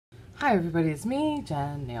Hi everybody, it's me,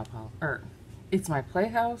 Jen it's my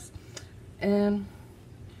playhouse, and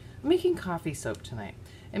I'm making coffee soap tonight.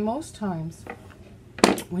 And most times,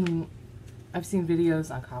 when I've seen videos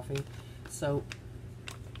on coffee soap,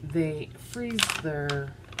 they freeze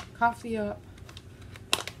their coffee up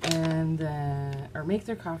and then, or make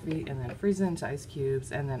their coffee and then freeze it into ice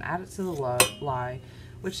cubes and then add it to the lye,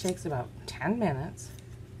 which takes about 10 minutes.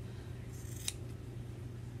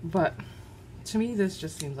 But to me, this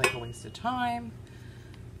just seems like a waste of time,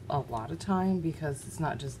 a lot of time, because it's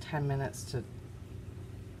not just 10 minutes to,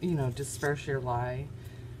 disperse your lye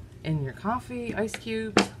in your coffee ice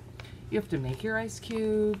cubes. You have to make your ice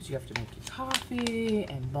cubes, you have to make your coffee,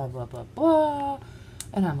 and blah, blah, blah, blah.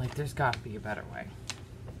 And I'm like, there's got to be a better way.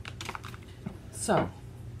 So,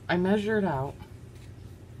 I measured out,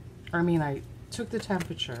 I took the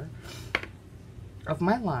temperature of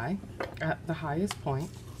my lye at the highest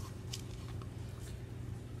point,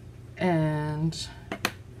 and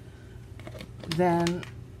then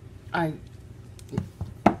I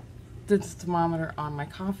did the thermometer on my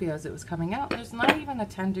coffee as it was coming out. There's not even a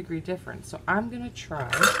 10-degree difference. So I'm going to try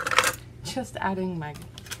just adding my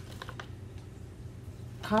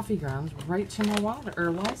coffee grounds right to my water or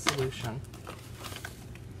lye solution.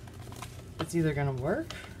 It's either going to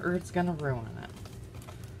work or it's going to ruin it.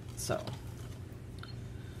 So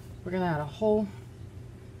we're going to add a whole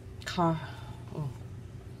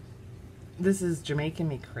This is Jamaican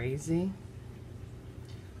me crazy.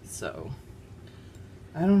 So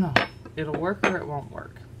I don't know. It'll work or it won't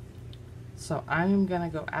work. So I'm going to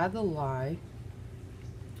go add the lye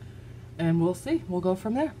and we'll see. We'll go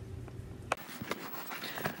from there.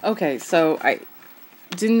 Okay, so I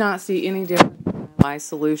did not see any difference in my lye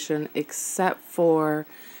solution except for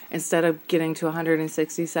instead of getting to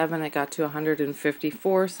 167, it got to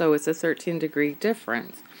 154, so it's a 13-degree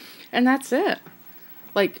difference. And that's it.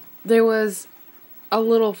 Like, there was a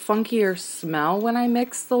little funkier smell when I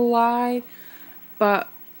mixed the lye, but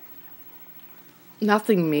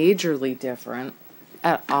nothing majorly different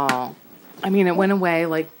at all. I mean, it went away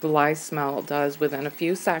like the lye smell does within a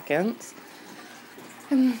few seconds.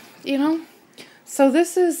 And, so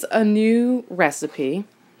this is a new recipe.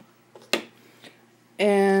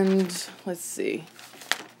 And let's see.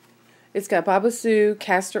 It's got babassu,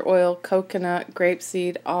 castor oil, coconut,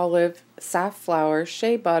 grapeseed, olive, safflower,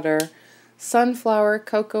 shea butter, sunflower,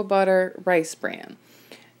 cocoa butter, rice bran.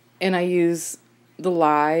 And I use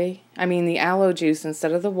the aloe juice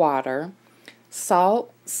instead of the water,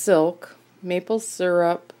 salt, silk, maple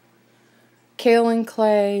syrup, kaolin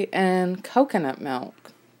clay, and coconut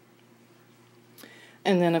milk.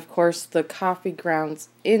 And then, of course, the coffee grounds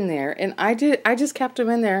in there. And I just kept them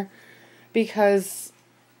in there because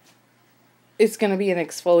it's going to be an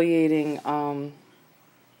exfoliating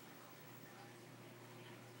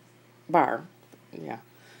bar. Yeah,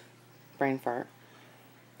 brain fart.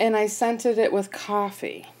 And I scented it with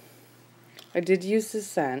coffee. I did use the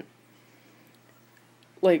scent.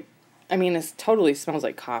 It totally smells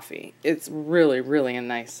like coffee. It's really, really a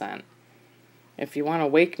nice scent. If you want to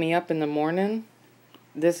wake me up in the morning,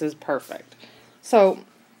 this is perfect. So,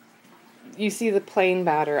 you see the plain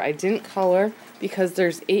batter. I didn't color because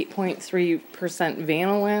there's 8.3%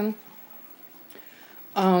 vanillin.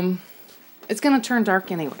 It's going to turn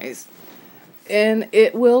dark anyways. And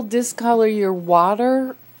it will discolor your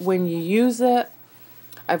water when you use it.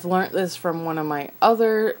 I've learned this from one of my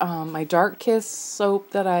other, my Dark Kiss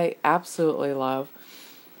soap that I absolutely love.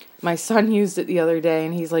 My son used it the other day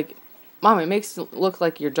and he's like, Mom, it makes it look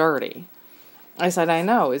like you're dirty. I said, I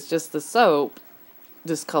know, it's just the soap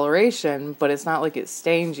discoloration, but it's not like it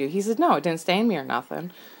stains you. He said, no, it didn't stain me or nothing.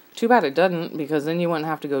 Too bad it doesn't, because then you wouldn't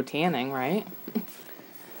have to go tanning, right?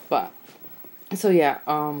 But, so yeah,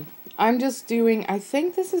 I'm just doing, I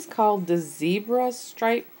think this is called the zebra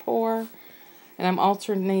stripe pour. And I'm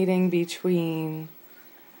alternating between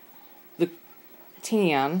the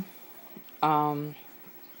tan,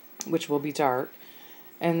 which will be dark,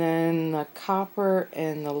 and then the copper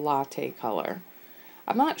and the latte color.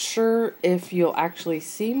 I'm not sure if you'll actually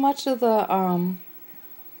see much of the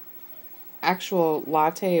actual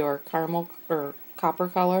latte or caramel or copper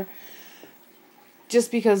color,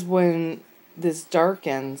 just because when this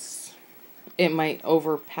darkens, it might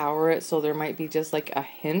overpower it, so there might be just like a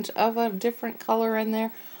hint of a different color in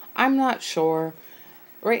there. I'm not sure.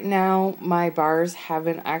 Right now, my bars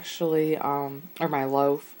haven't actually, or my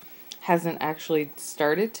loaf hasn't actually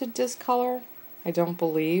started to discolor. I don't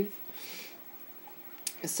believe.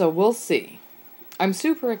 So we'll see. I'm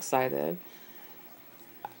super excited.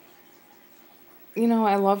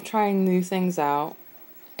 I love trying new things out,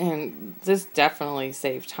 and this definitely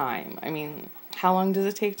saved time. how long does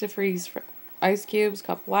it take to freeze ice cubes?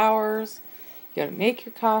 Couple hours. You gotta make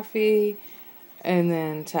your coffee, and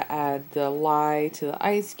then to add the lye to the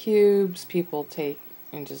ice cubes, people take,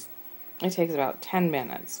 and just, it takes about 10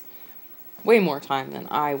 minutes. Way more time than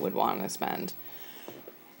I would want to spend.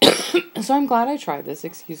 So I'm glad I tried this,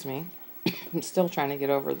 excuse me. I'm still trying to get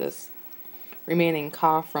over this remaining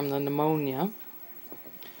cough from the pneumonia.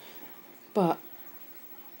 But,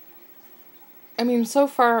 I mean, so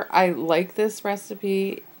far I like this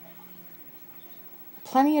recipe.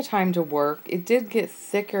 Plenty of time to work. It did get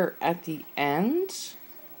thicker at the end.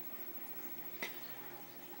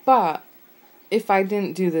 But if I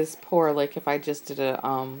didn't do this pour, like if I just did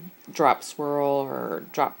a drop swirl or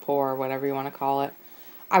drop pour, whatever you want to call it,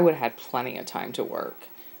 I would have had plenty of time to work.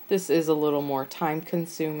 This is a little more time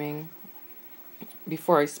consuming.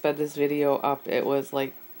 Before I sped this video up, it was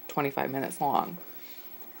like 25 minutes long.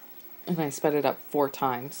 And I sped it up 4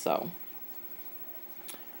 times, so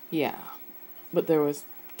yeah. But there was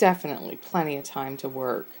definitely plenty of time to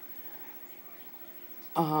work.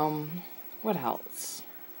 What else?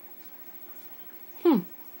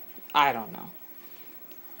 I don't know.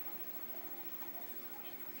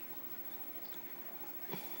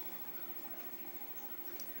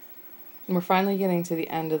 And we're finally getting to the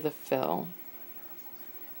end of the fill.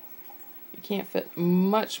 You can't fit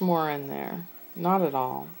much more in there. Not at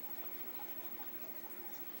all.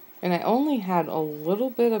 And I only had a little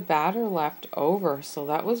bit of batter left over, so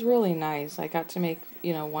that was really nice. I got to make,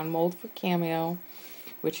 one mold for Cameo,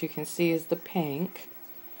 which you can see is the pink.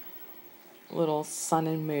 Little sun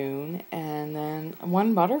and moon, and then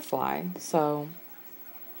 1 butterfly. So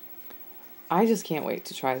I just can't wait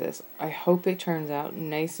to try this. I hope it turns out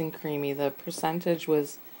nice and creamy. The percentage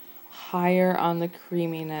was higher on the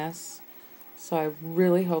creaminess, so I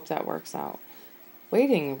really hope that works out.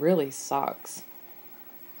 Waiting really sucks.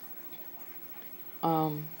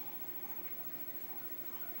 I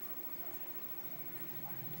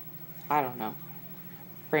don't know.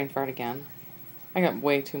 Brain fart again. I got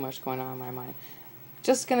way too much going on in my mind.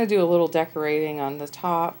 Just going to do a little decorating on the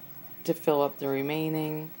top to fill up the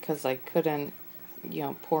remaining, because I couldn't,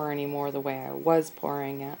 pour any more the way I was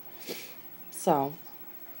pouring it. So,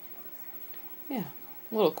 yeah.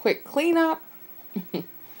 A little quick cleanup.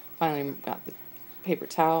 Finally got the paper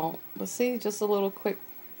towel. But see, just a little quick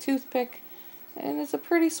toothpick, and it's a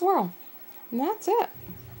pretty swirl. And that's it.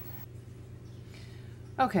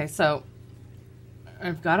 Okay, so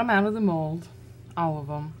I've got them out of the mold. All of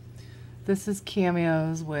them. This is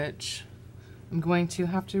Cameo's, which I'm going to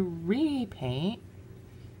have to repaint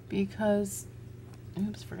because,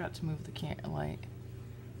 oops, forgot to move the light.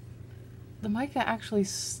 The mica actually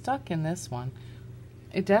stuck in this one.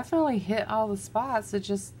 It definitely hit all the spots, it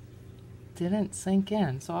just didn't sink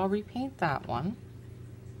in. So I'll repaint that one.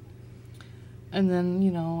 And then,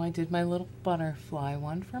 I did my little butterfly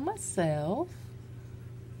one for myself.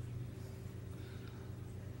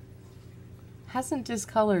 Hasn't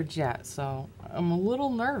discolored yet, so I'm a little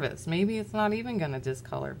nervous. Maybe it's not even going to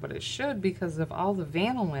discolor, but it should because of all the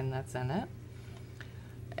vanillin that's in it.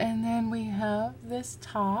 And then we have this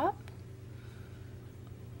top.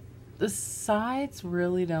 The sides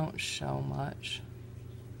really don't show much.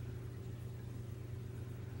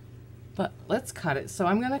 But let's cut it. So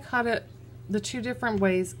I'm going to cut it the 2 different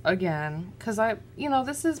ways again, because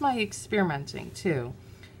this is my experimenting too.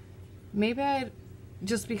 Maybe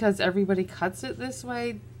just because everybody cuts it this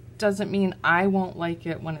way doesn't mean I won't like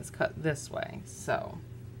it when it's cut this way. So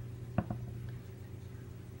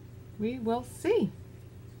we will see.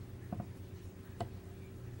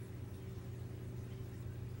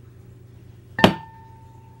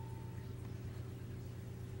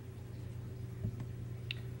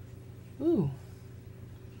 Ooh.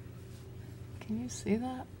 Can you see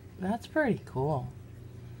that? That's pretty cool.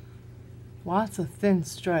 Lots of thin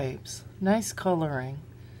stripes. Nice coloring.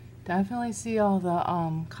 Definitely see all the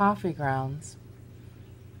coffee grounds.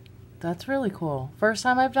 That's really cool. First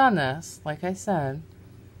time I've done this, like I said.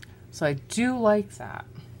 So I do like that.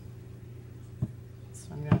 So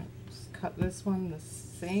I'm going to just cut this one the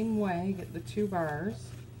same way. Get the 2 bars.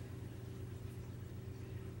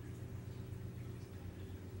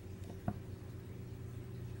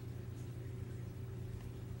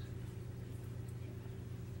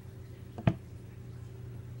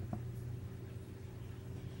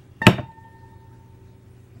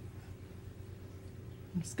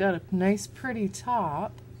 It's got a nice pretty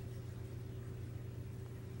top.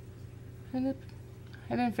 And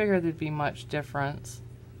I didn't figure there'd be much difference.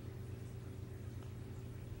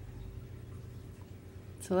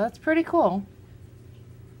 So that's pretty cool.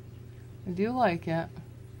 I do like it.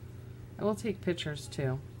 I will take pictures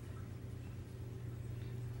too.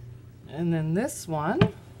 And then this one,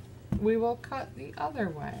 we will cut the other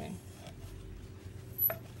way.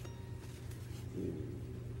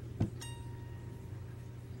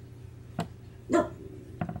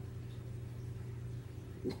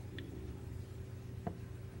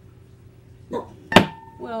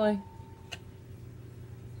 Willie.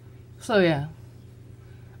 So yeah.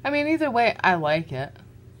 I mean, either way, I like it.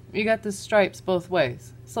 You got the stripes both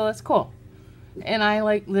ways, so that's cool. And I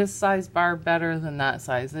like this size bar better than that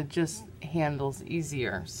size. It just handles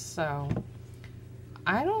easier. So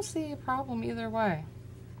I don't see a problem either way.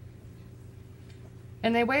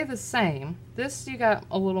 And they weigh the same. This you got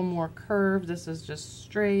a little more curved. This is just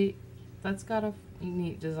straight. That's got a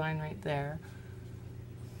neat design right there.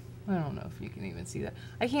 I don't know if you can even see that.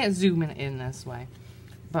 I can't zoom in this way.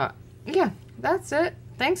 But yeah, that's it.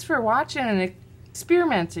 Thanks for watching and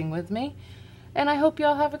experimenting with me. And I hope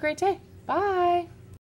y'all have a great day. Bye.